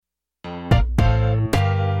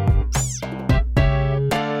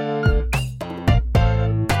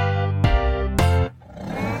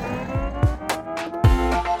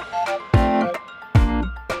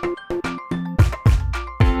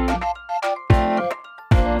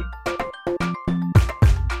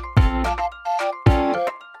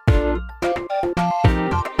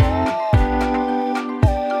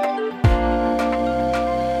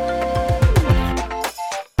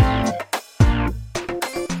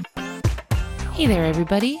Hey there,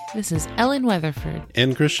 everybody. This is Ellen Weatherford.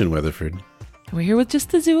 And Christian Weatherford. We're here with Just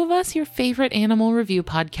the Zoo of Us, your favorite animal review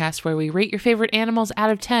podcast where we rate your favorite animals out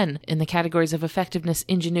of 10 in the categories of effectiveness,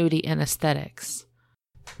 ingenuity, and aesthetics.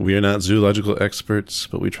 We are not zoological experts,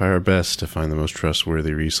 but we try our best to find the most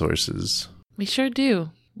trustworthy resources. We sure do.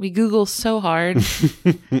 We Google so hard.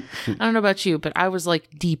 I don't know about you, but I was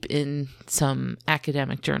like deep in some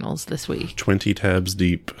academic journals this week. 20 tabs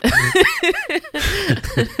deep.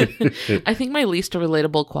 I think my least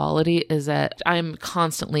relatable quality is that I'm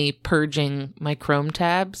constantly purging my Chrome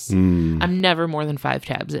tabs. I'm never more than 5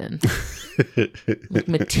 tabs in. Like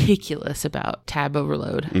meticulous about tab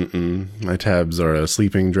overload. My tabs are a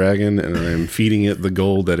sleeping dragon, and I'm feeding it the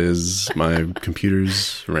gold that is my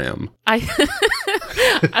computer's RAM.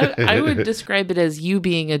 I would describe it as you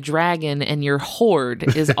being a dragon and your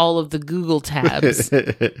hoard is all of the Google tabs.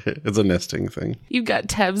 It's a nesting thing. You've got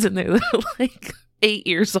tabs in there that are like 8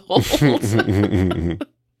 years old.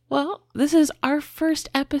 Well, this is our first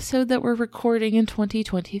episode that we're recording in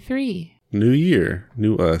 2023. New year,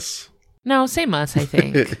 new us. No, same us, I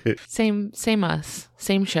think. Same us.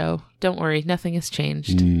 Same show. Don't worry, nothing has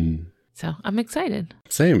changed. So I'm excited.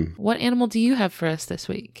 Same. What animal do you have for us this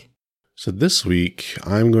week? So this week,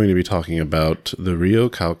 I'm going to be talking about the Rio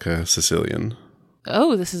Cauca Caecilian.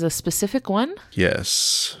 Oh, this is a specific one?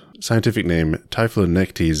 Yes. Scientific name,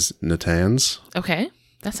 Typhlonectes natans. Okay,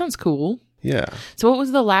 that sounds cool. Yeah. So what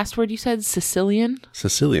was the last word you said? Caecilian?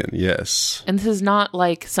 Caecilian, yes. And this is not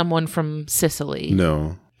like someone from Sicily.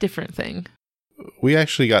 No. Different thing. We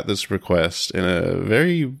actually got this request in a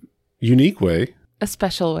very unique way. A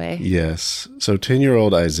special way. Yes. So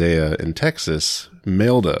 10-year-old Isaiah in Texas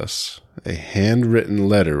mailed us a handwritten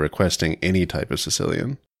letter requesting any type of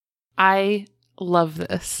Caecilian. I love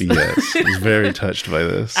this. Yes. I was very touched by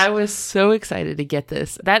this. I was so excited to get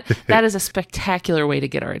this. That is a spectacular way to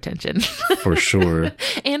get our attention. For sure.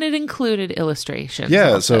 And it included illustrations.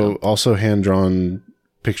 Yeah. So also hand-drawn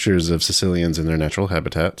pictures of Caecilians in their natural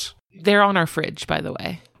habitats. They're on our fridge, by the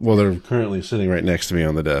way. Well, they're currently sitting right next to me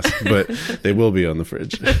on the desk, but they will be on the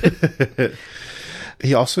fridge.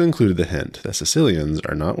 He also included the hint that Caecilians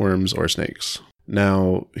are not worms or snakes.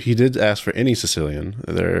 Now, he did ask for any Caecilian.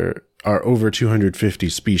 There are over 250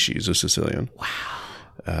 species of Caecilian.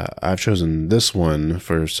 Wow. I've chosen this one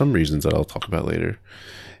for some reasons that I'll talk about later.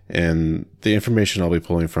 And the information I'll be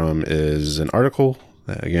pulling from is an article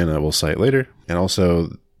that, again, I will cite later, and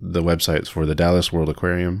also the websites for the Dallas World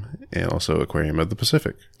Aquarium and also Aquarium of the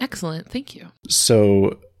Pacific. Excellent. Thank you.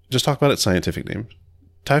 So just talk about its scientific name.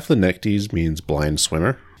 Typhlonectes means blind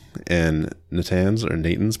swimmer, and natans, or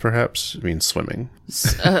natans perhaps, means swimming.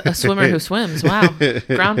 A swimmer who swims. Wow.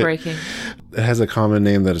 Groundbreaking. It has a common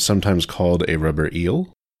name that is sometimes called a rubber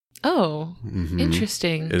eel. Oh,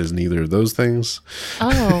 Interesting. It is neither of those things.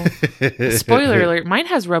 Oh, spoiler alert. Mine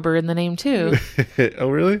has rubber in the name too. Oh,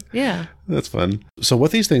 really? Yeah. That's fun. So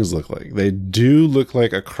what these things look like, they do look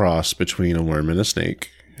like a cross between a worm and a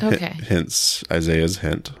snake. Okay. Hence Isaiah's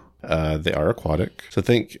hint. They are aquatic. So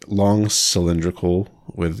think long cylindrical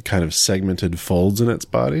with kind of segmented folds in its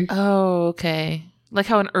body. Oh, okay. Like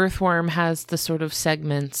how an earthworm has the sort of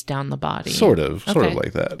segments down the body. Sort of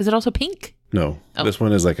like that. Is it also pink? No. Oh. This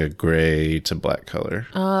one is like a gray to black color.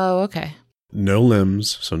 Oh, okay. No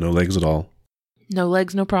limbs, so no legs at all. No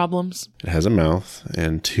legs, no problems. It has a mouth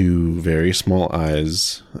and 2 very small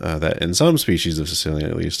eyes that in some species of Caecilian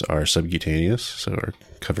at least are subcutaneous, so are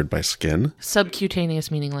covered by skin.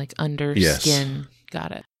 Subcutaneous meaning like under Yes. skin.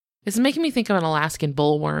 Got it. It's making me think of an Alaskan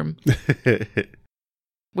bullworm,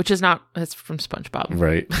 which is not, it's from SpongeBob.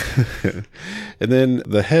 Right. And then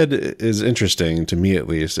the head is interesting, to me at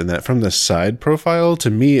least, in that from the side profile, to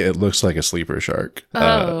me, it looks like a sleeper shark.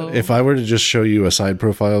 Oh. If I were to just show you a side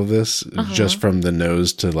profile of this, just from the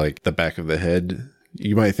nose to like the back of the head,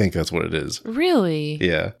 you might think that's what it is. Really?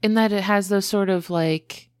 Yeah. In that it has those sort of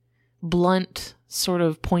like blunt, sort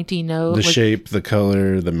of pointy nose. The shape, the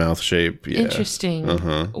color, the mouth shape. Yeah. Interesting.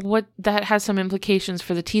 What that has some implications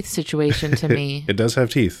for the teeth situation to me. It does have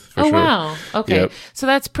teeth, for sure. Wow. Okay. Yep. So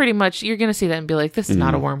that's pretty much, you're going to see that and be like, this is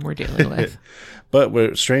not a worm we're dealing with. But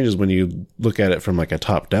what's strange is when you look at it from like a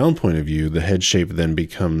top-down point of view, the head shape then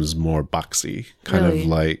becomes more boxy, kind Really? of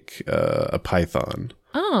like a python.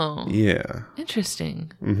 Oh. Yeah.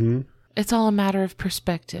 Interesting. It's all a matter of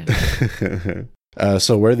perspective.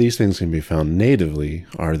 So where these things can be found natively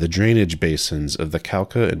are the drainage basins of the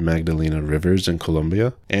Cauca and Magdalena rivers in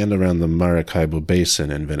Colombia and around the Maracaibo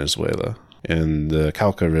Basin in Venezuela. And the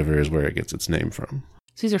Cauca River is where it gets its name from.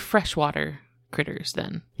 So these are freshwater critters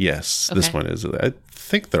then? Yes, Okay. this one is. I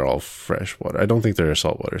think they're all freshwater. I don't think they're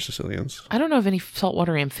saltwater Caecilians. I don't know of any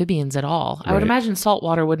saltwater amphibians at all. I would Right. imagine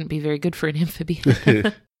saltwater wouldn't be very good for an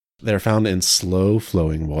amphibian. They're found in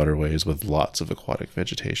slow-flowing waterways with lots of aquatic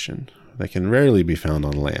vegetation. They can rarely be found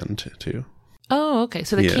on land, too. Oh, okay.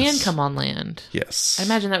 So they Yes. can come on land. Yes. I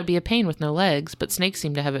imagine that would be a pain with no legs, but snakes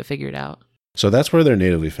seem to have it figured out. So that's where they're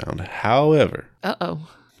natively found. However, Uh-oh.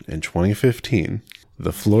 in 2015,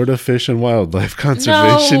 the Florida Fish and Wildlife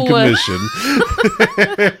Conservation Commission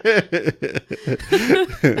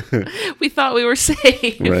We thought we were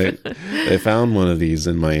safe. right, they found one of these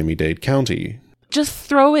in Miami-Dade County. Just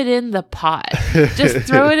throw it in the pot. Just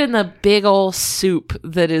throw it in the big old soup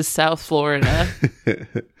that is South Florida.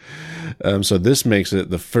 So this makes it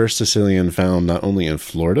the first Caecilian found not only in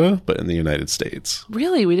Florida, but in the United States.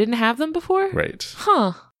 Really? We didn't have them before? Right.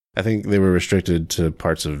 Huh. I think they were restricted to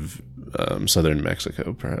parts of southern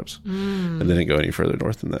Mexico, perhaps, and they didn't go any further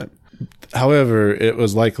north than that. However, it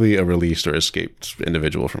was likely a released or escaped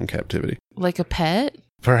individual from captivity. Like a pet?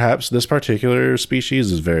 Perhaps this particular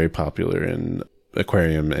species is very popular in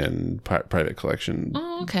aquarium and private collection.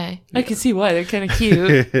 Oh, okay. I can see why. They're kind of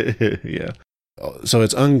cute. Yeah. So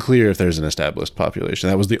it's unclear if there's an established population.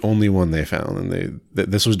 That was the only one they found, and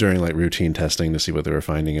this was during like routine testing to see what they were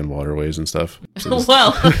finding in waterways and stuff. So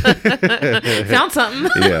Well, found something.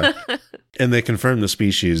 yeah, and they confirmed the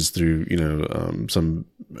species through some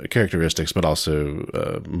characteristics, but also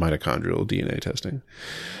mitochondrial DNA testing.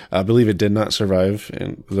 I believe it did not survive,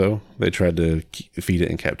 though they tried to feed it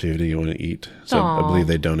in captivity and wouldn't eat. So Aww. I believe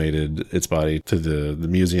they donated its body to the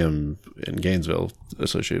museum in Gainesville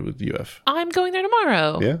associated with UF. I'm going there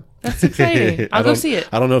tomorrow. Yeah. That's exciting. I'll go see it.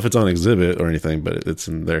 I don't know if it's on exhibit or anything, but it's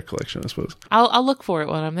in their collection, I suppose. I'll look for it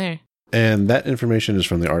when I'm there. And that information is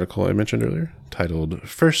from the article I mentioned earlier, titled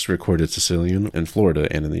First Recorded Caecilian in Florida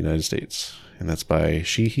and in the United States. And that's by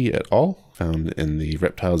Sheehy et al., found in the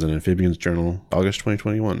Reptiles and Amphibians Journal, August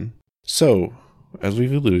 2021. So, as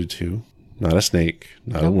we've alluded to, not a snake,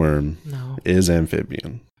 not a worm, is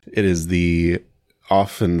amphibian. It is the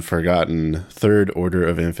often forgotten third order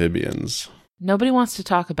of amphibians. Nobody wants to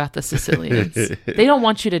talk about the Caecilians. They don't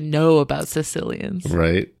want you to know about Caecilians.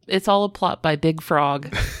 Right. It's all a plot by Big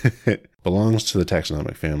Frog. Belongs to the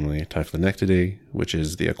taxonomic family Typhlonectidae, which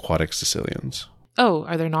is the aquatic Caecilians. Oh,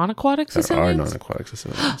 are there non-aquatic Caecilians? There are non-aquatic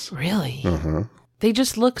Caecilians. Really? Uh-huh. They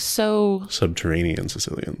just look so... Subterranean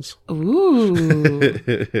Caecilians.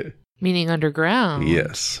 Ooh. Meaning underground.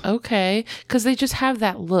 Yes. Okay. Because they just have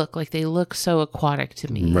that look. Like they look so aquatic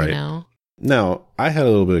to me, Right. you know? Now, I had a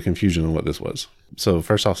little bit of confusion on what this was. So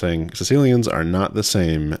first off saying, Caecilians are not the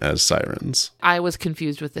same as sirens. I was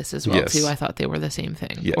confused with this as well, Yes. too. I thought they were the same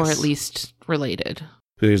thing. Yes. Or at least related.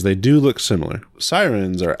 Because they do look similar.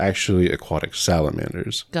 Sirens are actually aquatic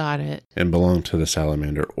salamanders Got it. and belong to the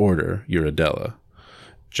salamander order Urodela.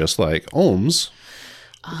 Just like Olms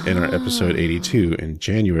in our episode 82 in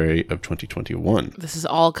January of 2021. This is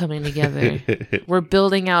all coming together. We're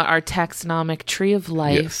building out our taxonomic tree of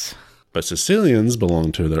life. Yes. But Caecilians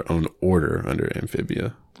belong to their own order under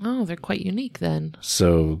Amphibia. Oh, they're quite unique then.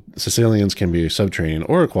 So Caecilians can be subterranean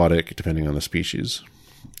or aquatic depending on the species.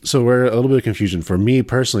 So where a little bit of confusion for me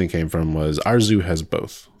personally came from was our zoo has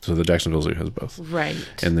both. So the Jacksonville Zoo has both. Right.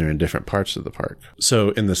 And they're in different parts of the park. So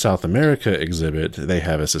in the South America exhibit, they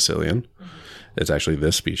have a Caecilian. It's actually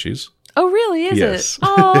this species. Oh, really? Is Yes. it?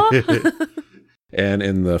 Aw. And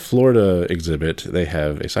in the Florida exhibit, they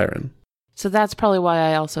have a siren. So that's probably why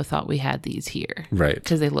I also thought we had these here. Right.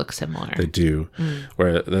 Because they look similar. They do.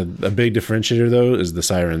 Where a big differentiator, though, is the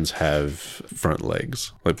sirens have front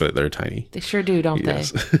legs. Like, but they're tiny. They sure do, don't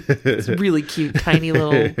Yes. they? It's really cute, tiny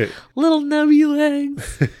little nubby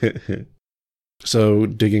legs. So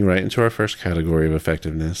digging right into our first category of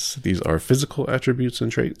effectiveness, these are physical attributes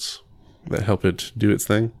and traits that help it do its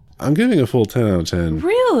thing. I'm giving a full 10 out of 10.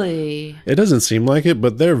 Really? It doesn't seem like it,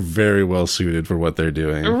 but they're very well suited for what they're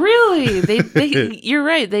doing. Really? They you're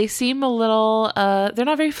right. They seem a little, they're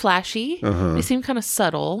not very flashy. Uh-huh. They seem kind of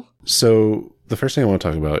subtle. So the first thing I want to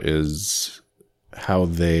talk about is how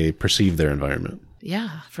they perceive their environment.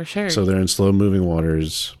 Yeah, for sure. So they're in slow moving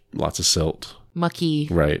waters, lots of silt. Mucky.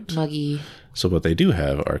 Right. Muggy. So what they do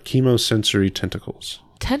have are chemosensory tentacles.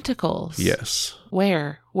 Tentacles? Yes.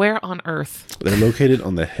 Where? Where on earth? They're located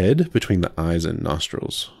on the head between the eyes and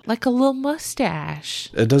nostrils. Like a little mustache.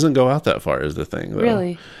 It doesn't go out that far is the thing, though.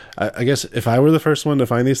 Really? I guess if I were the first one to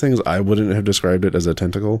find these things, I wouldn't have described it as a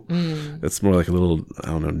tentacle. It's more like a little, I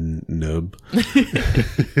don't know, nub.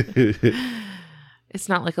 It's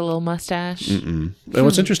not like a little mustache. And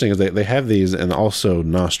what's interesting is they have these and also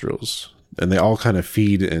nostrils. And they all kind of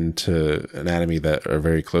feed into anatomy that are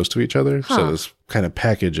very close to each other. Huh. So this kind of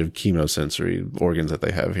package of chemosensory organs that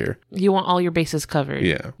they have here. You want all your bases covered.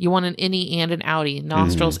 Yeah. You want an innie and an outie,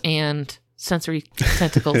 nostrils and sensory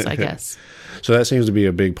tentacles, I guess. So that seems to be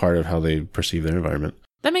a big part of how they perceive their environment.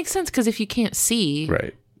 That makes sense because if you can't see,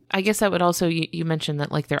 Right. I guess that would also, you mentioned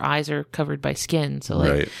that like their eyes are covered by skin. So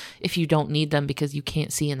like if you don't need them because you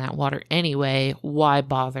can't see in that water anyway, why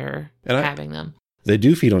bother having them? They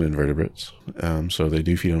do feed on invertebrates. So they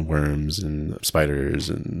do feed on worms and spiders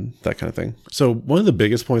and that kind of thing. So one of the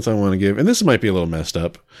biggest points I want to give, and this might be a little messed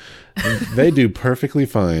up, they do perfectly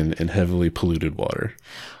fine in heavily polluted water.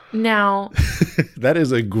 Now, that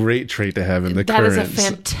is a great trait to have in the currents. That is a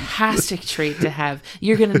fantastic trait to have.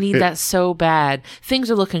 You're going to need that so bad.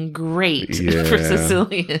 Things are looking great for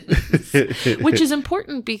Caecilians, which is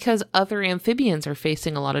important because other amphibians are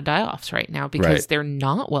facing a lot of die-offs right now because they're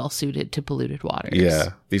not well suited to polluted waters. Yeah,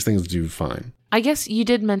 these things do fine. I guess you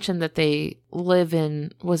did mention that they live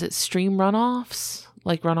in, was it stream runoffs?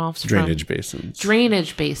 Like runoffs drainage from basins.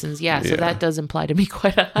 Drainage basins, yeah. So that does imply to me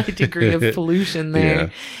quite a high degree of pollution there. Yeah.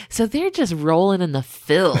 So they're just rolling in the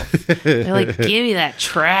filth. They're like, give me that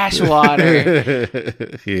trash water.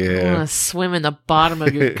 I want to swim in the bottom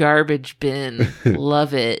of your garbage bin.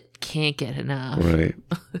 Love it. Can't get enough. Right.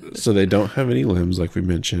 So they don't have any limbs, like we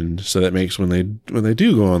mentioned. So that makes when they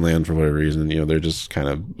do go on land for whatever reason, they're just kind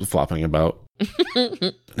of flopping about.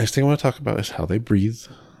 Next thing I want to talk about is how they breathe.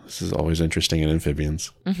 This is always interesting in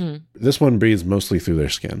amphibians. Mm-hmm. This one breathes mostly through their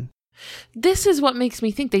skin. This is what makes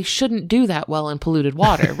me think they shouldn't do that well in polluted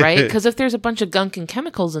water, right? Because if there's a bunch of gunk and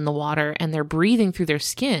chemicals in the water and they're breathing through their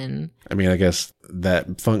skin... I mean, I guess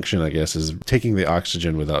that function, is taking the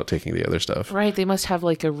oxygen without taking the other stuff. Right. They must have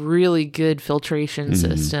like a really good filtration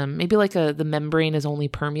system. Maybe like the membrane is only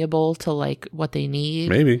permeable to like what they need.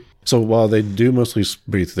 Maybe. So while they do mostly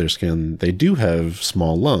breathe through their skin, they do have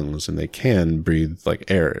small lungs and they can breathe like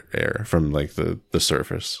air from like the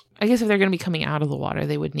surface. I guess if they're going to be coming out of the water,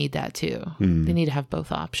 they would need that too. They need to have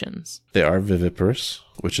both options. They are viviparous,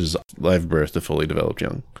 which is live birth to fully developed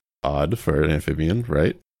young. Odd for an amphibian,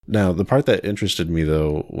 right? Now, the part that interested me,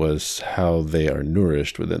 though, was how they are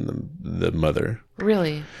nourished within the mother.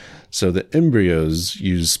 Really? So the embryos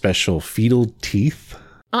use special fetal teeth.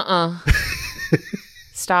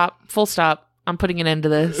 Stop. Full stop. I'm putting an end to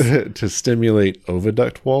this. To stimulate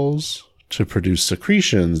oviduct walls to produce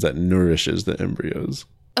secretions that nourishes the embryos.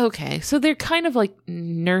 Okay, so they're kind of like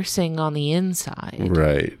nursing on the inside.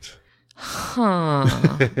 Right. Huh.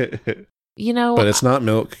 But it's not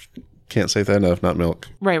milk. Can't say that enough, not milk.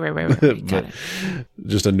 Right. Got it.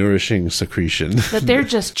 Just a nourishing secretion. But they're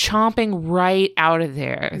just chomping right out of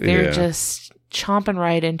there. They're just chomping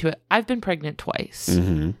right into it. I've been pregnant twice.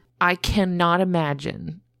 Mm-hmm. I cannot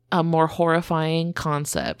imagine a more horrifying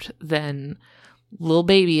concept than little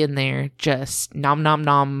baby in there just nom nom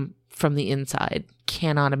nom from the inside.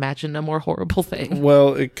 Cannot imagine a more horrible thing.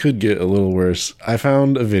 Well, it could get a little worse. I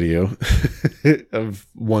found a video of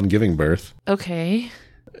one giving birth. Okay.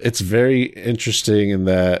 It's very interesting in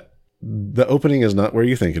that the opening is not where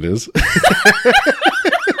you think it is.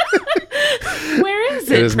 Where is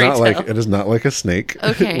it? It is not like a snake.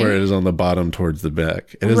 Okay. Where it is on the bottom towards the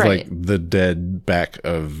back. It is like the dead back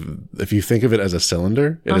of, if you think of it as a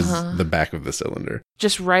cylinder, it is the back of the cylinder.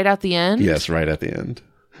 Just right at the end? Yes, right at the end.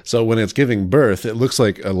 So when it's giving birth, it looks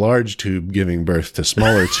like a large tube giving birth to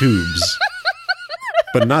smaller tubes.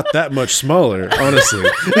 But not that much smaller, honestly.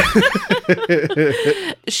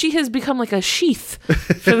 She has become like a sheath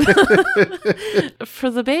for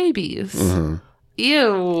the babies. Uh-huh.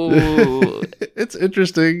 Ew. It's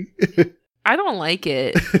interesting. I don't like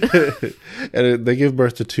it. And they give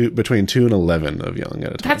birth to between 2 and 11 of young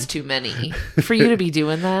at a time. That's too many for you to be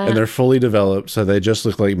doing that. And they're fully developed, so they just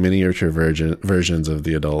look like miniature versions of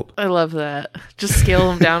the adult. I love that. Just scale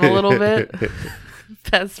them down a little bit.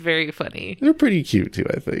 That's very funny. They're pretty cute too,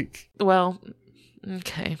 I think. Well,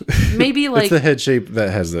 okay. Maybe like... It's the head shape that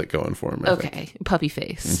has that going for them, I think. Puppy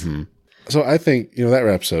face. Mm-hmm. So I think, that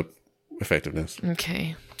wraps up effectiveness.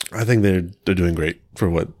 Okay. I think they're doing great for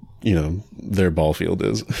what, their ball field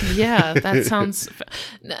is. Yeah, that sounds...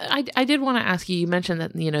 I did want to ask you, you mentioned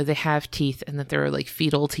that, they have teeth and that there are like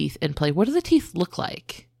fetal teeth in play. What do the teeth look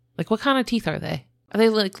like? Like what kind of teeth are they? Are they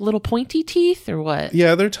like little pointy teeth or what?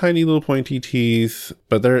 Yeah, they're tiny little pointy teeth,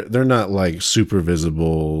 but they're not like super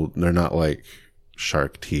visible. They're not like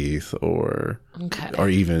shark teeth or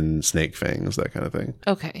even snake fangs, that kind of thing.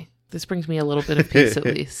 Okay. This brings me a little bit of peace, at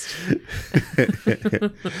least.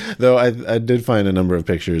 Though I did find a number of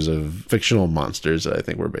pictures of fictional monsters that I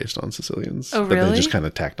think were based on Sicilians. Oh, really? But they just kind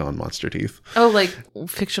of tacked on monster teeth. Oh, like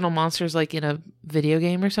fictional monsters like in a video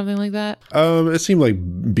game or something like that? It seemed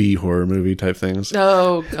like B horror movie type things.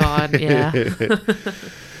 Oh, God, yeah.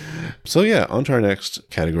 So yeah, on to our next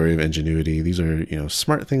category of ingenuity. These are,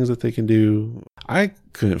 smart things that they can do. I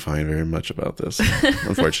couldn't find very much about this,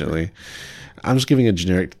 unfortunately. I'm just giving a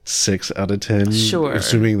generic 6 out of 10. Sure.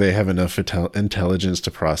 Assuming they have enough intelligence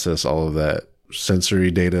to process all of that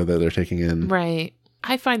sensory data that they're taking in. Right.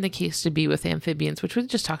 I find the case to be with amphibians, which we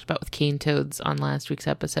just talked about with cane toads on last week's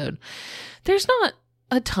episode. There's not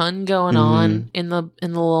a ton going on in the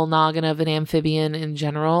little noggin of an amphibian in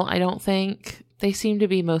general, I don't think. They seem to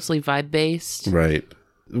be mostly vibe-based. Right.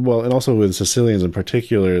 Well, and also with Caecilians in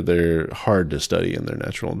particular, they're hard to study in their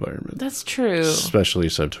natural environment. That's true. Especially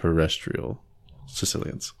subterrestrial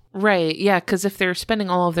Caecilians. Right. Yeah. Because if they're spending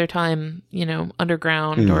all of their time,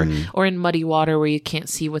 underground or in muddy water where you can't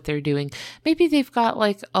see what they're doing, maybe they've got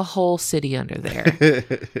like a whole city under there.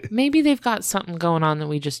 Maybe they've got something going on that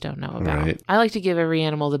we just don't know about. Right. I like to give every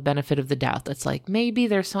animal the benefit of the doubt. That's like, maybe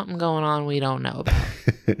there's something going on we don't know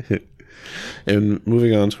about. And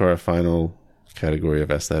moving on to our final category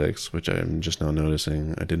of aesthetics, which I'm just now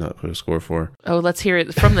noticing I did not put a score for. Oh, let's hear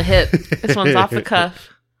it from the hip. This one's off the cuff.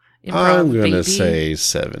 I'm going to say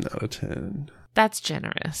 7 out of 10. That's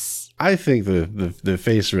generous. I think the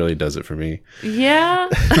face really does it for me. Yeah.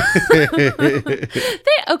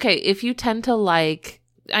 Okay, if you tend to like,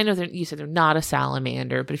 I know you said they're not a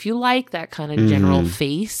salamander, but if you like that kind of general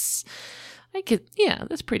face,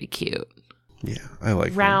 that's pretty cute. Yeah, I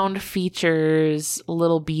like round features,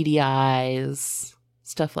 little beady eyes,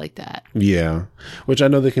 stuff like that. Yeah, which I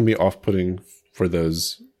know they can be off-putting for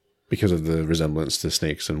those because of the resemblance to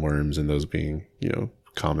snakes and worms and those being,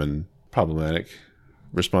 common problematic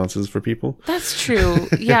responses for people. That's true.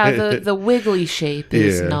 Yeah, the wiggly shape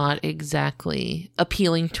is not exactly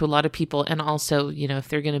appealing to a lot of people. And also, if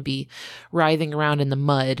they're going to be writhing around in the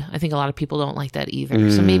mud, I think a lot of people don't like that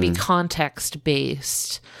either. So maybe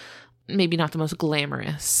context-based, maybe not the most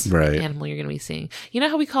glamorous animal you're going to be seeing. You know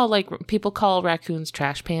how we call, people call raccoons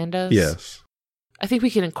trash pandas? Yes. I think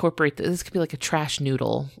we can incorporate this. This could be like a trash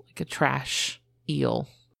noodle, like a trash eel.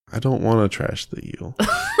 I don't want to trash the eel.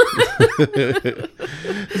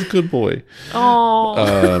 He's a good boy.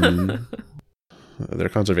 Oh. Their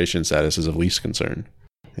conservation status is of least concern.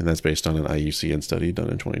 And that's based on an IUCN study done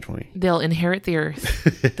in 2020. They'll inherit the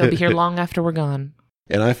earth. They'll be here long after we're gone.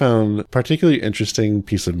 And I found a particularly interesting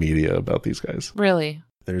piece of media about these guys. Really?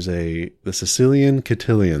 There's the Caecilian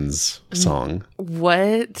Cotillions song.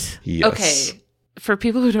 What? Yes. Okay. For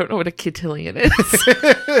people who don't know what a cotillion is.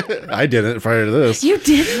 I didn't prior to this. You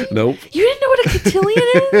didn't? Nope. You didn't know what a cotillion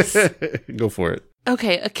is? Go for it.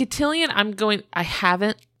 Okay, a cotillion, I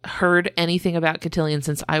haven't heard anything about cotillion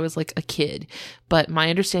since I was like a kid. But my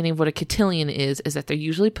understanding of what a cotillion is that they're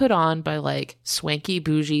usually put on by like swanky,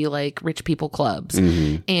 bougie, like rich people clubs.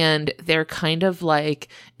 And they're kind of like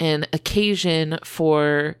an occasion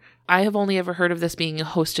for... I have only ever heard of this being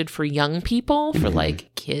hosted for young people, for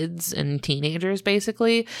like kids and teenagers,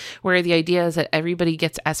 basically, where the idea is that everybody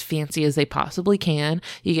gets as fancy as they possibly can.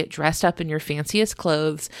 You get dressed up in your fanciest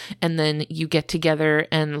clothes, and then you get together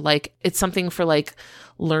and like, it's something for like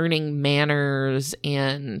learning manners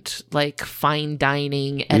and like fine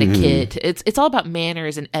dining etiquette. It's all about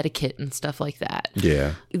manners and etiquette and stuff like that.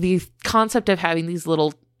 Yeah. The concept of having these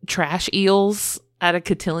little trash eels at a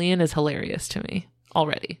cotillion is hilarious to me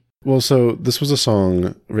already. Well, so this was a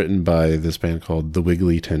song written by this band called The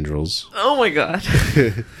Wiggly Tendrils. Oh my God.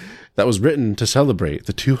 That was written to celebrate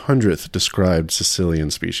the 200th described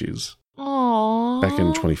Caecilian species. Aww. Back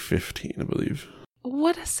in 2015, I believe.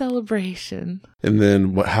 What a celebration. And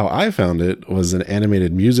then how I found it was an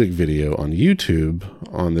animated music video on YouTube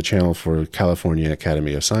on the channel for California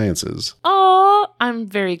Academy of Sciences. Oh, I'm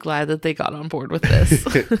very glad that they got on board with this.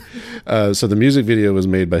 So the music video was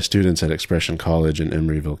made by students at Expression College in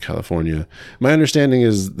Emeryville, California. My understanding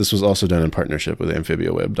is this was also done in partnership with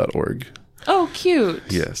amphibiaweb.org. Oh, cute.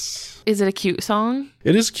 Yes. Is it a cute song?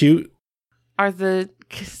 It is cute. Are the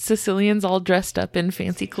Caecilians all dressed up in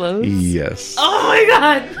fancy clothes? Yes. Oh my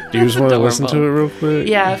God! Do you just want to listen to it real quick?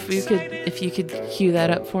 Yeah, if you could cue that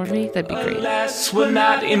up for me, that'd be great. Alas, we're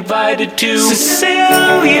not invited to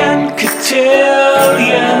Caecilian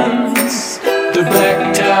cotillions. The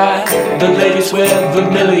black tie, the ladies wear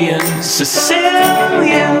vermilion.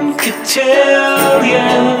 Caecilian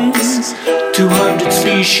cotillions. 200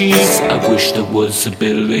 species, I wish there was a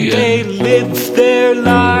billion. They live their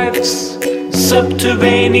lives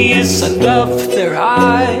subterraneous, I love their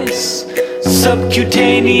eyes.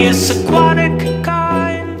 Subcutaneous aquatic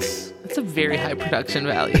kinds. That's a very high production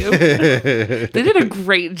value. They did a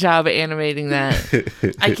great job animating that.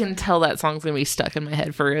 I can tell that song's going to be stuck in my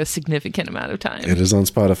head for a significant amount of time. It is on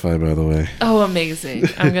Spotify, by the way. Oh, amazing.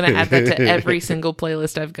 I'm going to add that to every single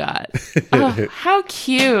playlist I've got. Oh, how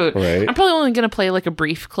cute. Right? I'm probably only going to play like a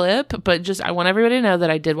brief clip, but just I want everybody to know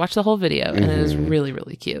that I did watch the whole video, and it is really,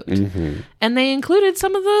 really cute. And they included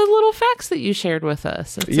some of the little facts that you shared with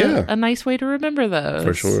us. It's a nice way to remember those.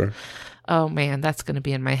 For sure. Oh man, that's going to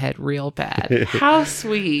be in my head real bad. How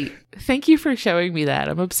sweet. Thank you for showing me that.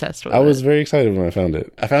 I'm obsessed with it. I was very excited when I found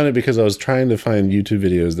it. I found it because I was trying to find YouTube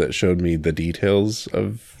videos that showed me the details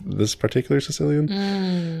of this particular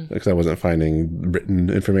Caecilian. Because I wasn't finding written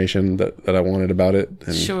information that I wanted about it.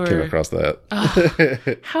 And came across that.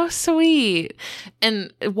 Oh, how sweet.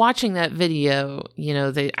 And watching that video, you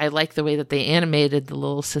know, I like the way that they animated the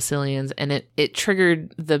little Caecilians, and it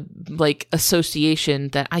triggered the like association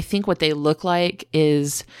that I think what they look like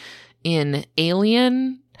is in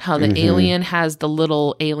Alien. How the alien has the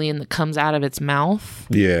little alien that comes out of its mouth.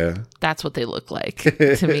 Yeah. That's what they look like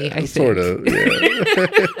to me, I think. Sort of,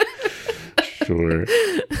 yeah. Sure.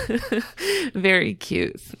 Very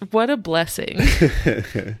cute. What a blessing.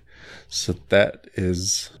 So that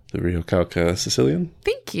is the Rio Cauca Caecilian.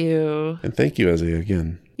 Thank you. And thank you, Ezzy,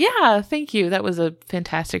 again. Yeah, thank you. That was a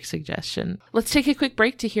fantastic suggestion. Let's take a quick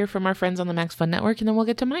break to hear from our friends on the Max Fun Network, and then we'll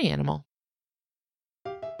get to my animal.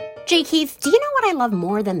 J. Keith, do you know what I love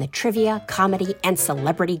more than the trivia, comedy, and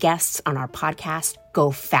celebrity guests on our podcast,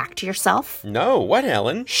 Go Fact Yourself? No, what,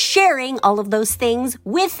 Helen? Sharing all of those things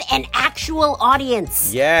with an actual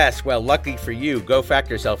audience. Yes, well, lucky for you, Go Fact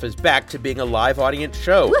Yourself is back to being a live audience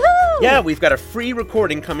show. Woohoo! Yeah, we've got a free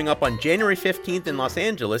recording coming up on January 15th in Los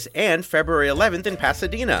Angeles and February 11th in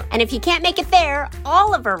Pasadena. And if you can't make it there,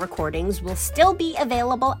 all of our recordings will still be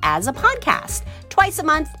available as a podcast, twice a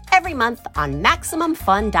month, every month on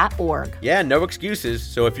MaximumFun.org. Yeah, no excuses,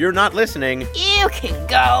 so if you're not listening, you can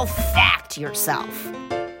go fact yourself.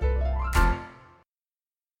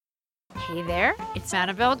 Hey there, it's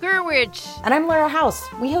Annabelle Gurwitch. And I'm Lara House.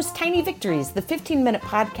 We host Tiny Victories, the 15-minute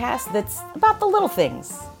podcast that's about the little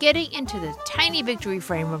things. Getting into the tiny victory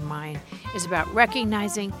frame of mind is about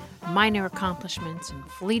recognizing minor accomplishments and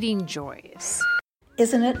fleeting joys.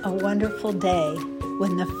 Isn't it a wonderful day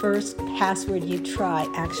when the first password you try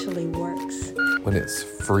actually works? When it's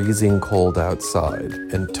freezing cold outside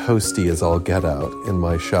and toasty as all get out in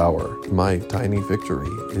my shower, my tiny victory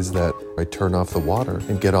is that I turn off the water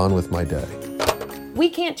and get on with my day. We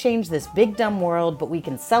can't change this big dumb world, but we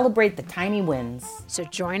can celebrate the tiny wins. So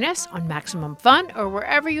join us on Maximum Fun or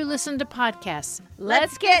wherever you listen to podcasts.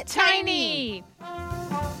 Let's get tiny!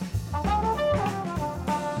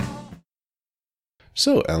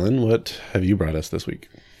 So, Ellen, what have you brought us this week?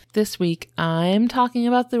 This week, I'm talking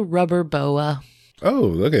about the rubber boa.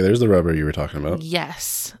 Oh, okay. There's the rubber you were talking about.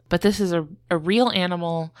 Yes, but this is a real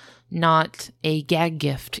animal, not a gag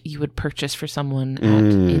gift you would purchase for someone at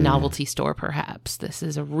a novelty store, perhaps. This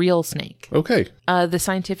is a real snake. Okay. The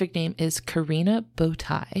scientific name is Carina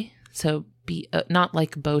bottae. So, not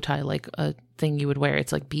like bow tie, like a thing you would wear.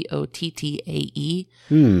 It's like Bottae.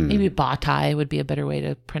 Maybe bottae would be a better way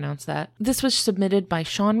to pronounce that. This was submitted by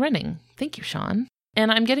Sean Renning. Thank you, Sean.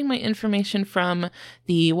 And I'm getting my information from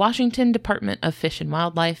the Washington Department of Fish and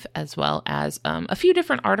Wildlife, as well as a few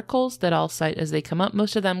different articles that I'll cite as they come up.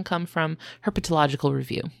 Most of them come from Herpetological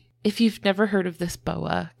Review. If you've never heard of this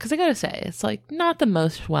boa, because I gotta say, it's like not the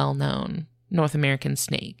most well-known North American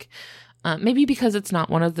snake. Maybe because it's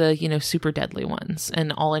not one of the, super deadly ones,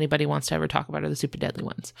 and all anybody wants to ever talk about are the super deadly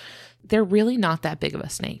ones. They're really not that big of a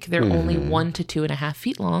snake. They're only 1 to 2.5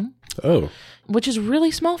 feet long. Oh. Which is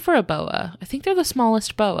really small for a boa. I think they're the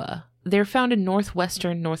smallest boa. They're found in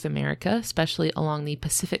northwestern North America, especially along the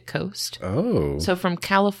Pacific coast. Oh. So from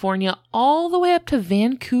California all the way up to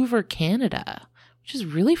Vancouver, Canada, which is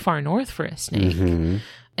really far north for a snake. Mm-hmm.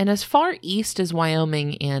 And as far east as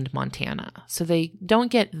Wyoming and Montana. So they don't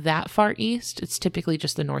get that far east. It's typically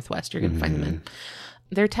just the Northwest you're going to find them in.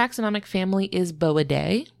 Their taxonomic family is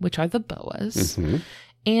Boidae, which are the boas. Mm-hmm.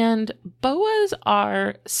 And boas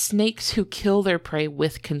are snakes who kill their prey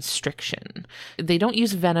with constriction. They don't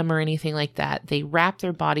use venom or anything like that. They wrap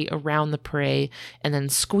their body around the prey and then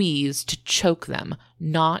squeeze to choke them,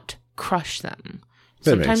 not crush them.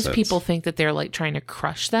 Sometimes people think that they're like trying to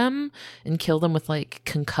crush them and kill them with like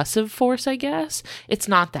concussive force, I guess. It's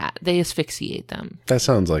not that. They asphyxiate them. That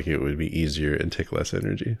sounds like it would be easier and take less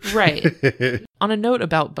energy. Right. On a note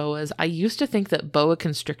about boas, I used to think that boa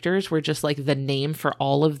constrictors were just like the name for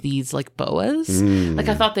all of these like boas. Like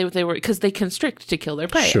I thought they were, because they constrict to kill their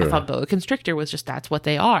prey. Sure. I thought boa constrictor was just that's what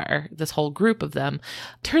they are, this whole group of them.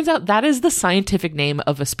 Turns out that is the scientific name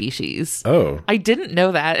of a species. Oh. I didn't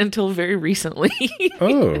know that until very recently.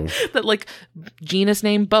 Oh. That like genus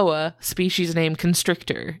name boa, species name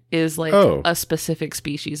constrictor is like a specific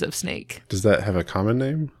species of snake. Does that have a common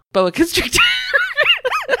name? Boa constrictor.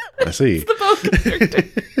 I see. It's the boa constrictor.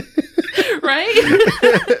 Right?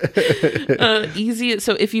 Easy.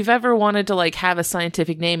 So if you've ever wanted to like have a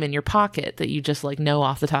scientific name in your pocket that you just like know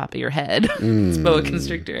off the top of your head, it's boa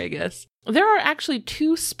constrictor, I guess. There are actually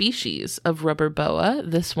 2 species of rubber boa,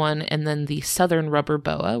 this one and then the southern rubber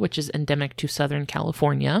boa, which is endemic to Southern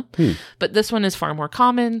California. But this one is far more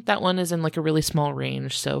common. That one is in like a really small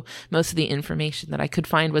range. So most of the information that I could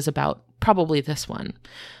find was about probably this one.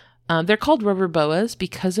 They're called rubber boas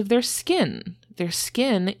because of their skin. Their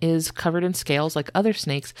skin is covered in scales like other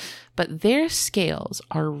snakes, but their scales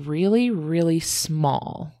are really, really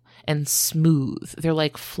small and smooth. They're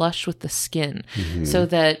like flush with the skin, so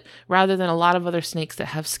that rather than a lot of other snakes that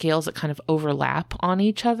have scales that kind of overlap on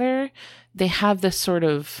each other, they have this sort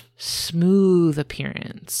of smooth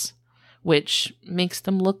appearance, which makes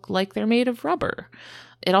them look like they're made of rubber.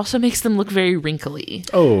 It also makes them look very wrinkly.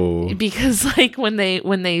 Oh. Because like when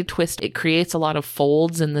they twist, it creates a lot of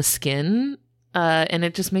folds in the skin. And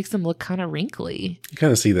it just makes them look kind of wrinkly. You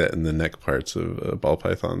kind of see that in the neck parts of ball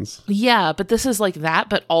pythons. Yeah, but this is like that,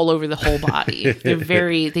 but all over the whole body. They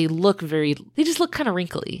just look kind of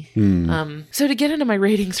wrinkly. So to get into my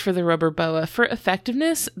ratings for the rubber boa, for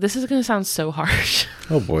effectiveness, this is going to sound so harsh.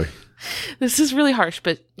 Oh boy. This is really harsh,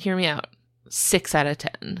 but hear me out. 6 out of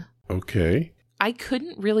 10. Okay. I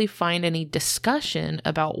couldn't really find any discussion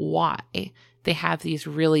about why they have these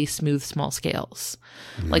really smooth, small scales.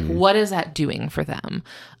 Like, what is that doing for them?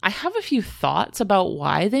 I have a few thoughts about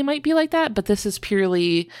why they might be like that, but this is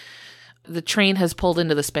purely the train has pulled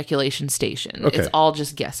into the speculation station. Okay. It's all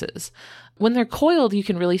just guesses. When they're coiled, you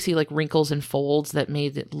can really see like wrinkles and folds that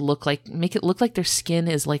make it look like their skin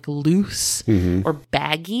is like loose or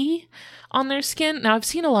baggy on their skin. Now, I've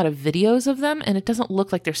seen a lot of videos of them, and it doesn't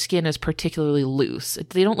look like their skin is particularly loose.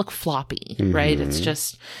 They don't look floppy, right?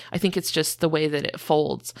 I think it's just the way that it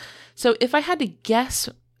folds. So if I had to guess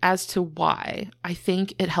as to why, I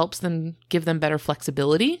think it helps them give them better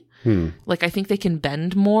flexibility. Like, I think they can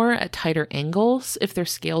bend more at tighter angles if their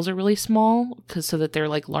scales are really small, so that their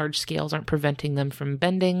like large scales aren't preventing them from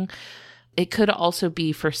bending. It could also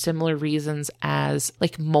be for similar reasons as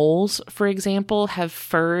like moles, for example, have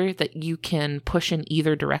fur that you can push in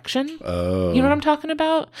either direction. Oh. You know what I'm talking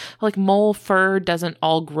about? Like mole fur doesn't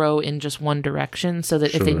all grow in just one direction, so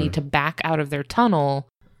that if they need to back out of their tunnel,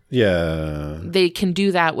 they can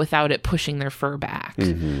do that without it pushing their fur back.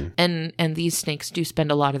 And these snakes do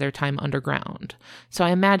spend a lot of their time underground. So I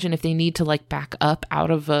imagine if they need to like back up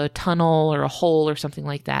out of a tunnel or a hole or something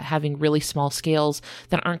like that, having really small scales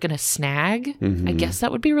that aren't going to snag, I guess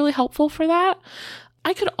that would be really helpful for that.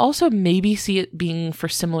 I could also maybe see it being for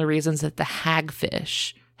similar reasons that the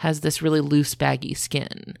hagfish has this really loose, baggy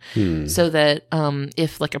skin. So that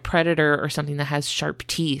if like a predator or something that has sharp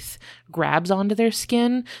teeth grabs onto their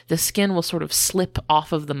skin, the skin will sort of slip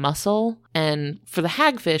off of the muscle. And for the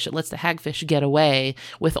hagfish, it lets the hagfish get away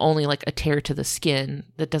with only like a tear to the skin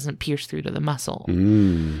that doesn't pierce through to the muscle,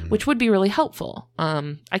 which would be really helpful.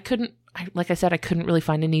 Like I said, I couldn't really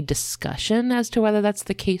find any discussion as to whether that's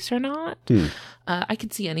the case or not. I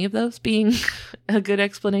could see any of those being a good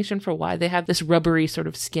explanation for why they have this rubbery sort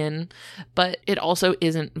of skin, but it also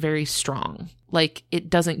isn't very strong. Like, it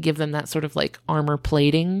doesn't give them that sort of like armor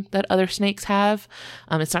plating that other snakes have.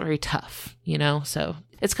 It's not very tough, you know? So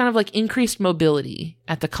it's kind of like increased mobility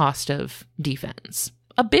at the cost of defense.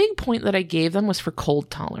 A big point that I gave them was for cold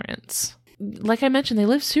tolerance. Like I mentioned, they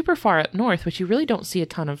live super far up north, which you really don't see a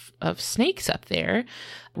ton of snakes up there.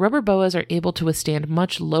 Rubber boas are able to withstand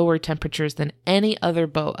much lower temperatures than any other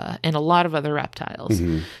boa and a lot of other reptiles.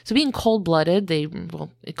 So being cold-blooded,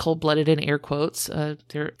 cold-blooded in air quotes,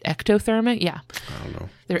 they're ectothermic? Yeah. I don't know.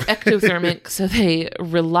 They're ectothermic, so they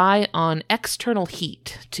rely on external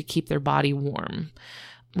heat to keep their body warm,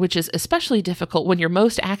 which is especially difficult when you're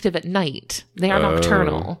most active at night. They are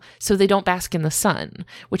nocturnal, so they don't bask in the sun,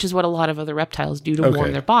 which is what a lot of other reptiles do to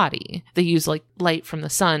warm their body. They use like light from the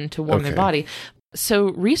sun to warm their body. So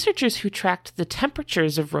researchers who tracked the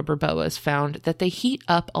temperatures of rubber boas found that they heat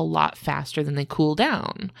up a lot faster than they cool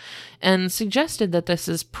down, and suggested that this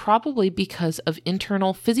is probably because of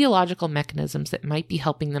internal physiological mechanisms that might be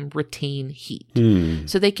helping them retain heat.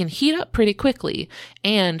 So they can heat up pretty quickly,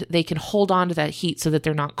 and they can hold on to that heat so that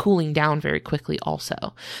they're not cooling down very quickly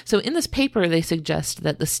also. So in this paper, they suggest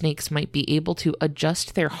that the snakes might be able to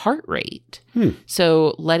adjust their heart rate.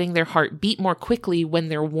 So letting their heart beat more quickly when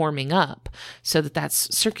they're warming up, so that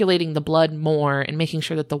that's circulating the blood more and making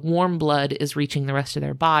sure that the warm blood is reaching the rest of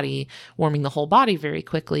their body, warming the whole body very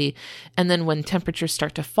quickly. And then when temperatures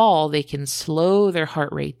start to fall, they can slow their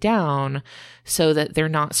heart rate down so that they're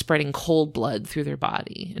not spreading cold blood through their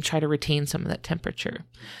body and try to retain some of that temperature.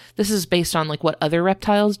 This is based on like what other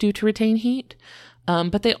reptiles do to retain heat.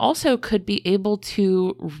 But they also could be able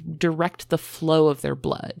to direct the flow of their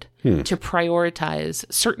blood to prioritize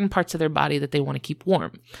certain parts of their body that they want to keep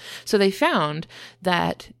warm. So they found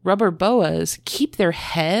that rubber boas keep their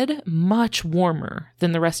head much warmer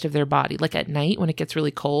than the rest of their body. Like at night when it gets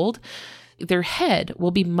really cold, their head will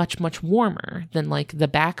be much, much warmer than like the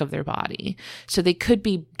back of their body. So they could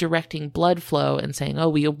be directing blood flow and saying, oh,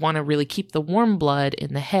 we want to really keep the warm blood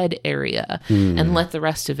in the head area and let the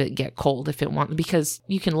rest of it get cold if it wants, because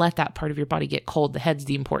you can let that part of your body get cold. The head's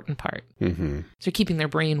the important part. So keeping their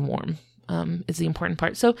brain warm is the important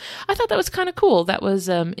part. So I thought that was kind of cool. That was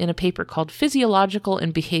in a paper called Physiological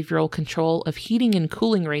and Behavioral Control of Heating and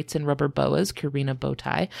Cooling Rates in Rubber Boas, Carina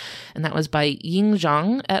Bowtie. And that was by Ying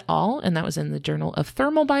Zhang et al. And that was in the Journal of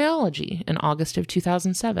Thermal Biology in August of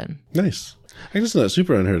 2007. Nice. I guess it's not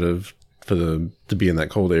super unheard of for them to be in that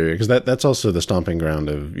cold area, because that's also the stomping ground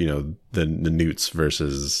of, you know, the newts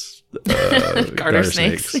versus garter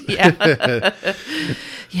snakes. Yeah.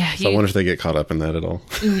 Yeah. So I wonder if they get caught up in that at all.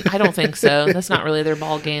 I don't think so. That's not really their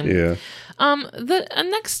ball game. Yeah. The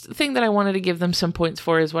next thing that I wanted to give them some points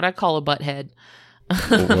for is what I call a butt head.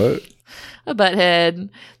 What? A butt head.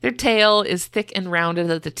 Their tail is thick and rounded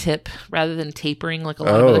at the tip rather than tapering like a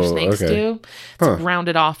lot of other snakes do. It's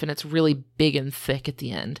rounded off and it's really big and thick at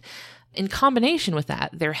the end. In combination with that,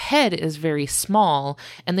 their head is very small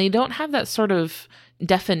and they don't have that sort of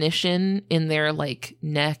definition in their like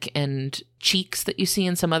neck and cheeks that you see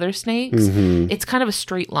in some other snakes. It's kind of a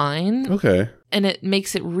straight line. Okay. And it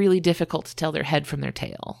makes it really difficult to tell their head from their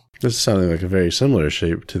tail. This is sounding like a very similar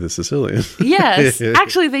shape to the Caecilian. Yes.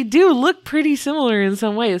 Actually, they do look pretty similar in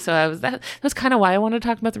some ways. So that was kind of why I wanted to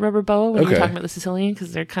talk about the rubber boa when we were talking about the Caecilian,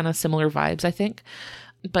 because they're kind of similar vibes, I think.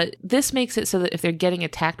 But this makes it so that if they're getting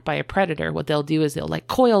attacked by a predator, what they'll do is they'll like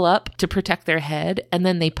coil up to protect their head, and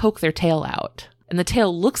then they poke their tail out. And the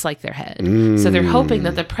tail looks like their head. So they're hoping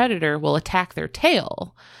that the predator will attack their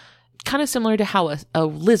tail. Kind of similar to how a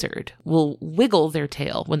lizard will wiggle their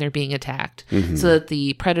tail when they're being attacked, so that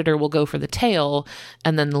the predator will go for the tail,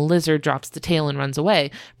 and then the lizard drops the tail and runs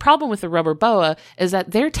away. Problem with the rubber boa is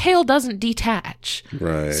that their tail doesn't detach.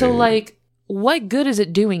 Right. So like, what good is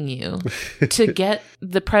it doing you to get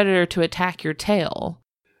the predator to attack your tail?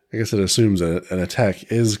 I guess it assumes that an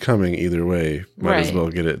attack is coming either way. Might as well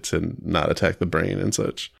get it to not attack the brain and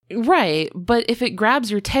such. Right. But if it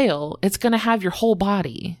grabs your tail, it's going to have your whole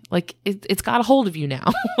body. Like, it's got a hold of you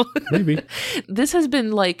now. Maybe. This has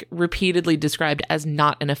been, like, repeatedly described as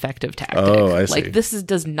not an effective tactic. Oh, I see. Like, this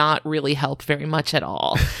does not really help very much at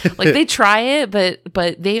all. Like, they try it,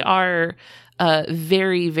 but they are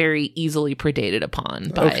very, very easily predated upon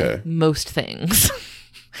by most things.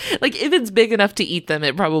 Like, if it's big enough to eat them,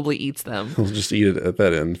 it probably eats them. We'll just eat it at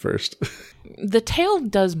that end first. The tail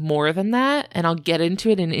does more than that, and I'll get into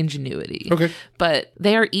it in ingenuity. Okay. But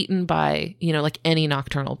they are eaten by, you know, like any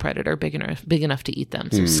nocturnal predator big enough to eat them.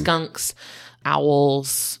 So skunks,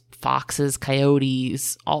 owls, foxes,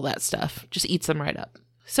 coyotes, all that stuff. Just eats them right up.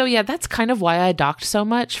 So yeah, that's kind of why I docked so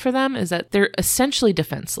much for them, is that they're essentially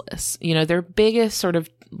defenseless. You know, their biggest sort of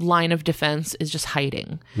line of defense is just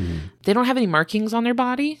hiding. They don't have any markings on their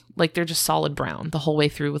body. Like, they're just solid brown the whole way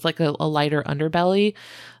through with like a lighter underbelly,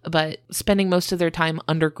 but spending most of their time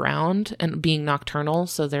underground and being nocturnal.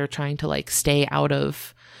 So they're trying to like stay out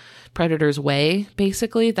of predator's way,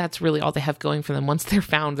 basically. That's really all they have going for them. Once they're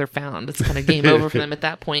found, they're found. It's kind of game over for them at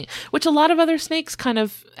that point, which a lot of other snakes kind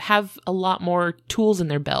of have a lot more tools in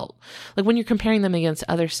their belt. Like, when you're comparing them against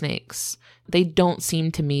other snakes, they don't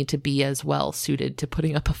seem to me to be as well suited to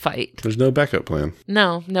putting up a fight. There's no backup plan.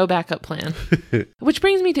 No backup plan. Which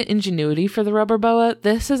brings me to ingenuity for the rubber boa.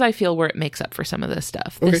 This is, I feel, where it makes up for some of this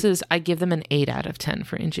stuff. This is, I give them an 8 out of 10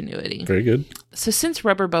 for ingenuity. Very good. So since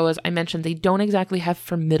rubber boas, I mentioned they don't exactly have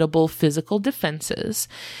formidable powerful physical defenses.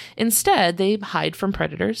 Instead, they hide from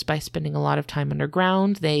predators by spending a lot of time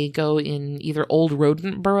underground. They go in either old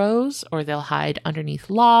rodent burrows or they'll hide underneath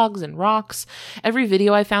logs and rocks. Every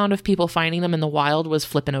video I found of people finding them in the wild was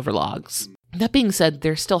flipping over logs. That being said,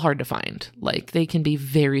 they're still hard to find. Like, they can be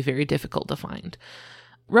very, very difficult to find.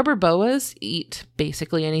 Rubber boas eat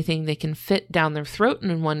basically anything they can fit down their throat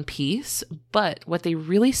in one piece, but what they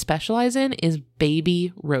really specialize in is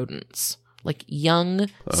baby rodents, like young,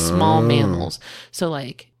 small mammals. So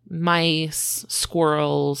like mice,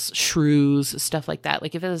 squirrels, shrews, stuff like that.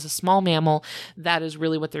 Like if it is a small mammal, that is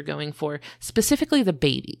really what they're going for, specifically the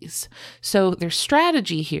babies. So their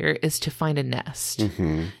strategy here is to find a nest.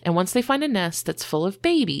 Mm-hmm. And once they find a nest that's full of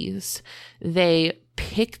babies, they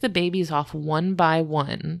pick the babies off one by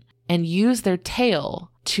one and use their tail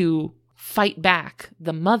to fight back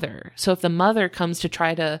the mother. So if the mother comes to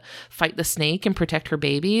try to fight the snake and protect her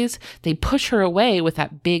babies, they push her away with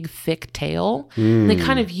that big, thick tail. They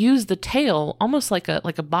kind of use the tail almost like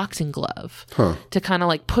a boxing glove to kind of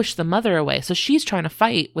like push the mother away. So she's trying to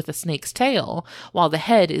fight with the snake's tail while the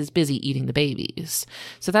head is busy eating the babies.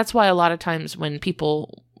 So that's why a lot of times when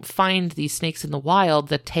people find these snakes in the wild,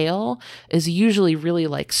 the tail is usually really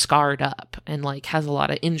like scarred up and like has a lot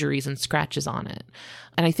of injuries and scratches on it.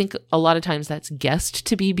 And I think a lot of times that's guessed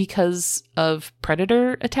to be because of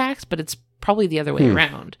predator attacks, but it's probably the other way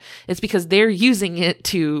around. It's because they're using it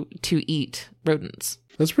to eat rodents.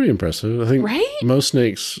 That's pretty impressive. I think right? Most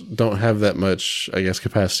snakes don't have that much, I guess,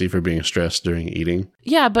 capacity for being stressed during eating.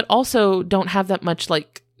 Yeah, but also don't have that much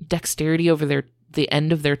like dexterity over the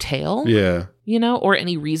end of their tail. Yeah. You know, or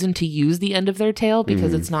any reason to use the end of their tail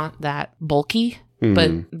because it's not that bulky,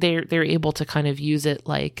 but they're able to kind of use it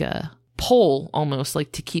like a pole almost,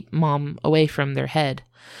 like to keep mom away from their head.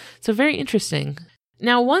 So very interesting.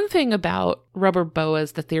 Now, one thing about rubber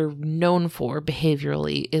boas that they're known for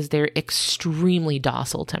behaviorally is their extremely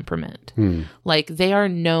docile temperament. Like they are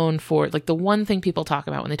known for, like the one thing people talk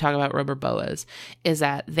about when they talk about rubber boas is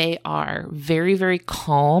that they are very, very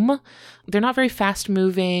calm. They're not very fast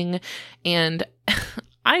moving. And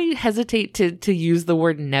I hesitate to use the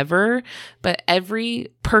word never, but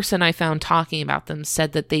every person I found talking about them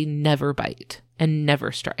said that they never bite and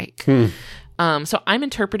never strike. So I'm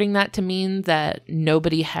interpreting that to mean that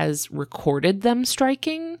nobody has recorded them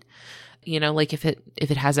striking. You know, like if it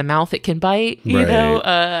has a mouth, it can bite, you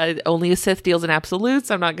know, only a Sith deals in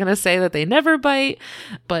absolutes. I'm not going to say that they never bite,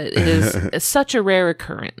 but it is such a rare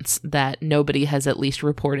occurrence that nobody has at least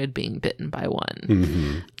reported being bitten by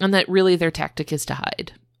one. And that really their tactic is to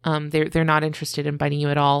hide. They're not interested in biting you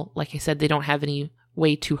at all. Like I said, they don't have any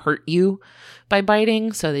way to hurt you by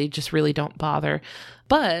biting, so they just really don't bother.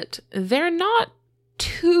 But they're not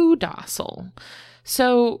too docile.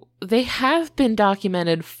 So they have been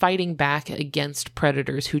documented fighting back against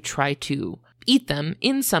predators who try to eat them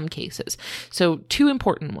in some cases. So two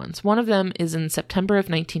important ones. One of them is in September of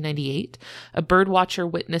 1998. A bird watcher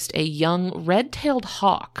witnessed a young red-tailed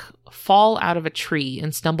hawk fall out of a tree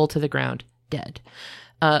and stumble to the ground, dead.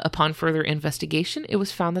 Upon further investigation, it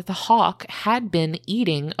was found that the hawk had been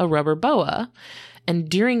eating a rubber boa. And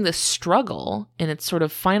during the struggle, in its sort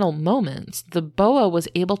of final moments, the boa was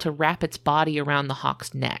able to wrap its body around the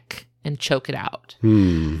hawk's neck and choke it out.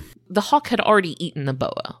 The hawk had already eaten the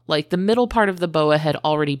boa. Like, the middle part of the boa had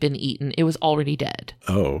already been eaten. It was already dead.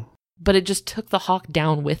 Oh. But it just took the hawk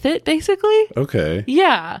down with it, basically. Okay.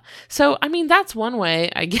 Yeah. So, I mean, that's one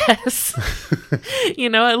way, I guess. You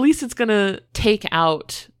know, at least it's going to take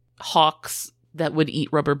out hawks that would eat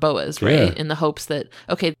rubber boas, right? Yeah. In the hopes that,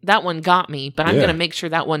 okay, that one got me, but I'm going to make sure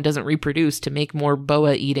that one doesn't reproduce to make more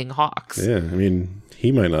boa-eating hawks. Yeah, I mean,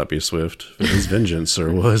 he might not be swift, but his vengeance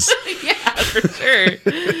or was. Yeah, for sure.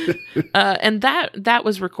 And that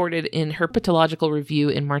was recorded in Herpetological Review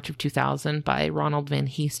in March of 2000 by Ronald Van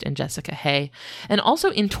Heest and Jessica Hay. And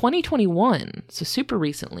also in 2021, so super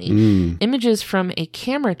recently, images from a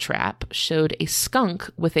camera trap showed a skunk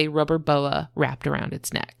with a rubber boa wrapped around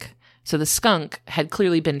its neck. So the skunk had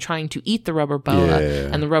clearly been trying to eat the rubber boa,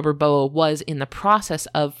 and the rubber boa was in the process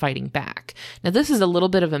of fighting back. Now, this is a little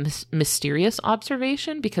bit of a mysterious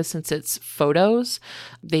observation because since it's photos,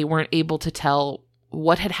 they weren't able to tell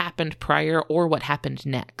what had happened prior or what happened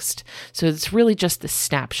next. So it's really just the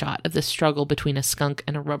snapshot of the struggle between a skunk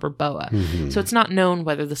and a rubber boa. So it's not known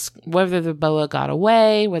whether the boa got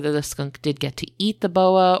away, whether the skunk did get to eat the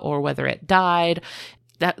boa, or whether it died.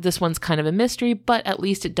 This one's kind of a mystery, but at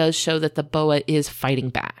least it does show that the boa is fighting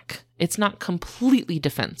back. It's not completely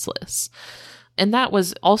defenseless. And that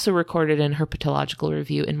was also recorded in Herpetological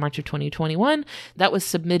Review in March of 2021. That was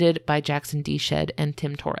submitted by Jackson D. Shedd and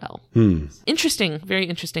Tim Torrell. Interesting, very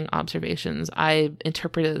interesting observations. I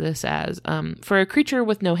interpreted this as, for a creature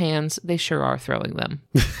with no hands, they sure are throwing them.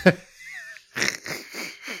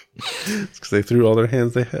 It's because they threw all their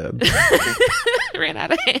hands they had. Ran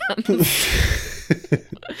out of hands.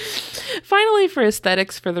 Finally, for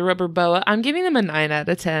aesthetics for the rubber boa, I'm giving them a 9 out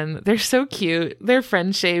of 10. They're so cute. They're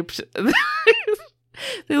friend-shaped.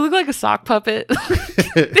 They look like a sock puppet.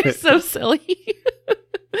 They're so silly.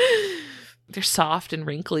 They're soft and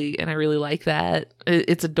wrinkly, and I really like that.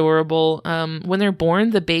 It's adorable. When they're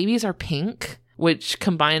born, the babies are pink, which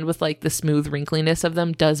combined with like the smooth wrinkliness of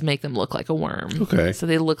them does make them look like a worm. Okay. So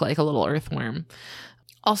they look like a little earthworm.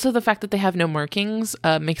 Also, the fact that they have no markings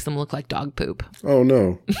makes them look like dog poop. Oh,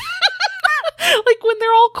 no. Like when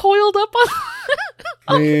they're all coiled up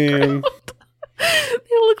on the Man. ground.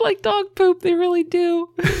 They look like dog poop. They really do.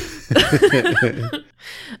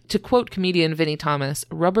 To quote comedian Vinnie Thomas,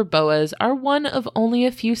 rubber boas are one of only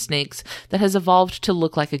a few snakes that has evolved to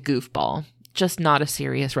look like a goofball. Just not a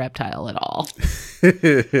serious reptile at all.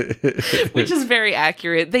 Which is very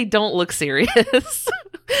accurate. They don't look serious.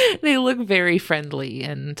 They look very friendly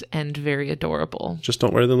and very adorable. Just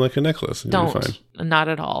don't wear them like a necklace. And you'll be fine. Not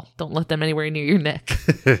at all. Don't let them anywhere near your neck.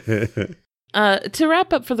 To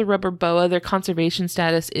wrap up for the rubber boa, their conservation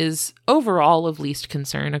status is overall of least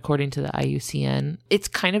concern, according to the IUCN. It's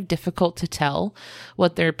kind of difficult to tell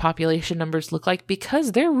what their population numbers look like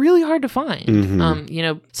because they're really hard to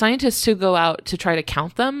find. Scientists who go out to try to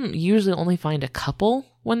count them usually only find a couple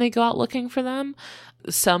when they go out looking for them.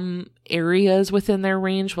 Some areas within their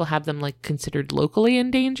range will have them like considered locally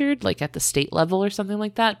endangered, like at the state level or something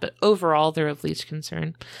like that. But overall, they're of least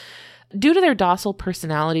concern. Due to their docile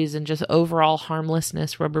personalities and just overall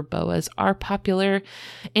harmlessness, rubber boas are popular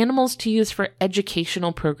animals to use for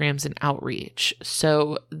educational programs and outreach.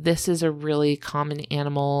 So this is a really common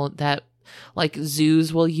animal that like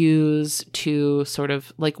zoos will use to sort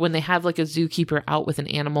of like when they have like a zookeeper out with an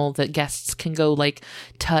animal that guests can go like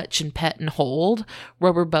touch and pet and hold.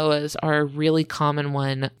 Rubber boas are a really common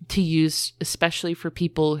one to use, especially for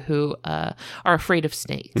people who are afraid of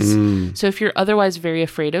snakes. So if you're otherwise very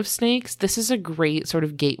afraid of snakes, this is a great sort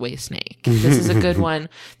of gateway snake. This is a good one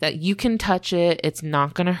that you can touch it. It's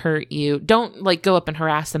not going to hurt you. Don't like go up and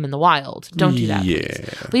harass them in the wild. Don't do that.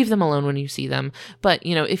 Please. Leave them alone when you see them. But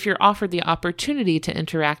if you're offered the opportunity to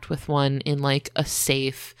interact with one in like a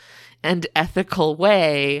safe and ethical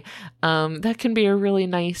way, that can be a really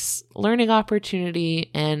nice learning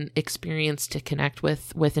opportunity and experience to connect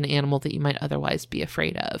with an animal that you might otherwise be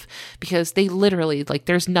afraid of, because they literally like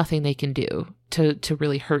there's nothing they can do to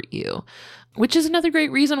really hurt you, which is another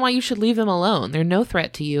great reason why you should leave them alone. They're no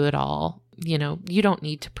threat to you at all. You don't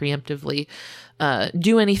need to preemptively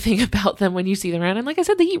do anything about them when you see them around. And like I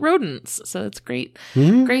said, they eat rodents. So it's great.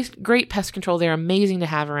 Great pest control. They're amazing to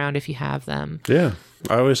have around if you have them. Yeah.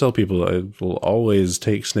 I always tell people I will always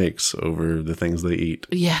take snakes over the things they eat.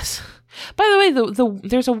 Yes. By the way,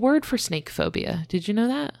 there's a word for snake phobia. Did you know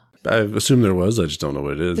that? I assume there was. I just don't know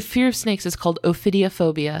what it is. The fear of snakes is called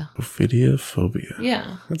ophidiophobia. Ophidiophobia.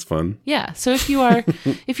 Yeah. That's fun. Yeah. So if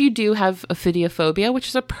you do have ophidiophobia, which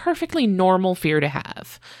is a perfectly normal fear to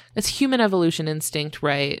have, it's human evolution instinct,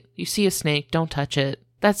 right? You see a snake, don't touch it.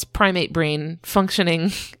 That's primate brain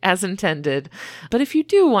functioning as intended. But if you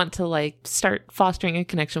do want to like start fostering a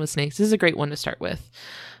connection with snakes, this is a great one to start with.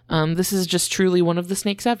 This is just truly one of the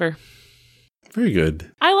snakes ever. Very good.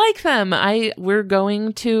 I like them. We're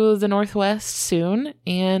going to the Northwest soon,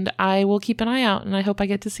 and I will keep an eye out, and I hope I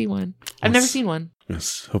get to see one. I've never seen one.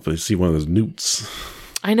 Yes, hopefully see one of those newts.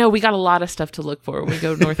 I know, we got a lot of stuff to look for when we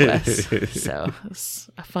go Northwest, so it's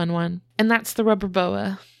a fun one. And that's the rubber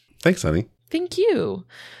boa. Thanks, honey. Thank you.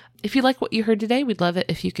 If you like what you heard today, we'd love it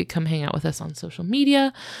if you could come hang out with us on social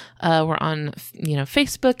media. We're on,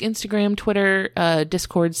 Facebook, Instagram, Twitter,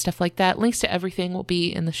 Discord, stuff like that. Links to everything will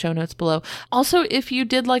be in the show notes below. Also, if you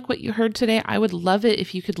did like what you heard today, I would love it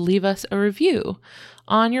if you could leave us a review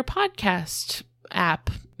on your podcast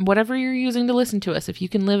app, whatever you're using to listen to us. If you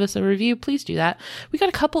can leave us a review, please do that. We got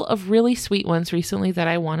a couple of really sweet ones recently that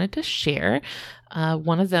I wanted to share.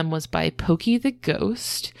 One of them was by Pokey the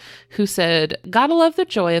Ghost, who said, "Gotta love the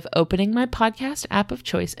joy of opening my podcast app of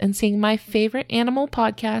choice and seeing my favorite animal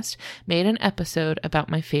podcast made an episode about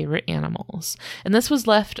my favorite animals." And this was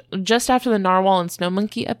left just after the narwhal and snow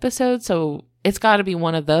monkey episode, so it's got to be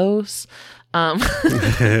one of those. I'm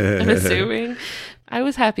assuming. I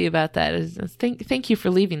was happy about that. Thank you for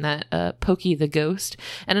leaving that, Pokey the Ghost.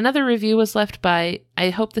 And another review was left by, I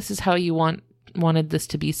hope this is how you want wanted this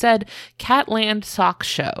to be said, Catland Sock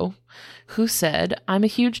Show, who said, I'm a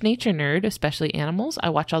huge nature nerd, especially animals. I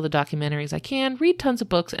watch all the documentaries I can, read tons of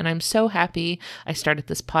books, and I'm so happy I started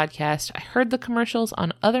this podcast. I heard the commercials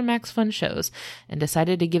on other Max Fun shows and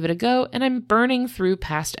decided to give it a go, and I'm burning through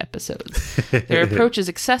past episodes. Their approach is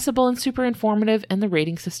accessible and super informative, and the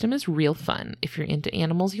rating system is real fun. If you're into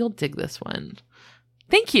animals, you'll dig this one.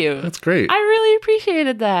 Thank you. That's great. I really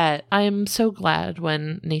appreciated that. I am so glad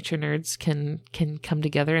when nature nerds can come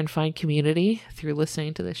together and find community through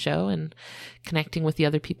listening to the show and connecting with the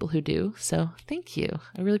other people who do. So thank you.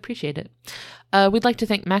 I really appreciate it. We'd like to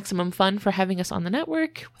thank Maximum Fun for having us on the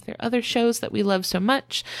network with their other shows that we love so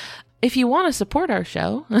much. If you want to support our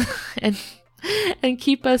show and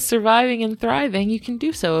keep us surviving and thriving, you can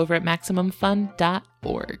do so over at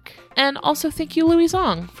MaximumFun.org. And also thank you, Louis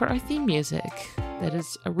Zong, for our theme music. That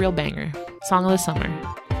is a real banger. Song of the summer.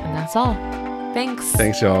 And that's all. Thanks.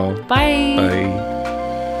 Thanks, y'all. Bye. Bye.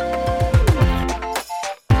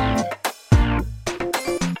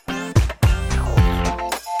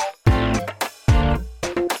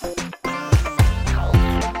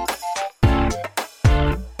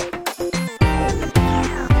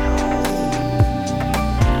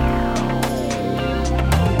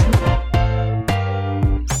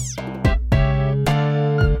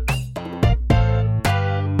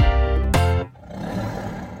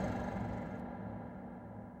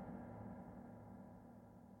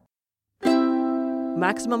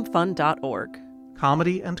 MaximumFun.org.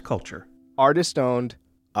 Comedy and culture. Artist owned.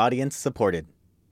 Audience supported.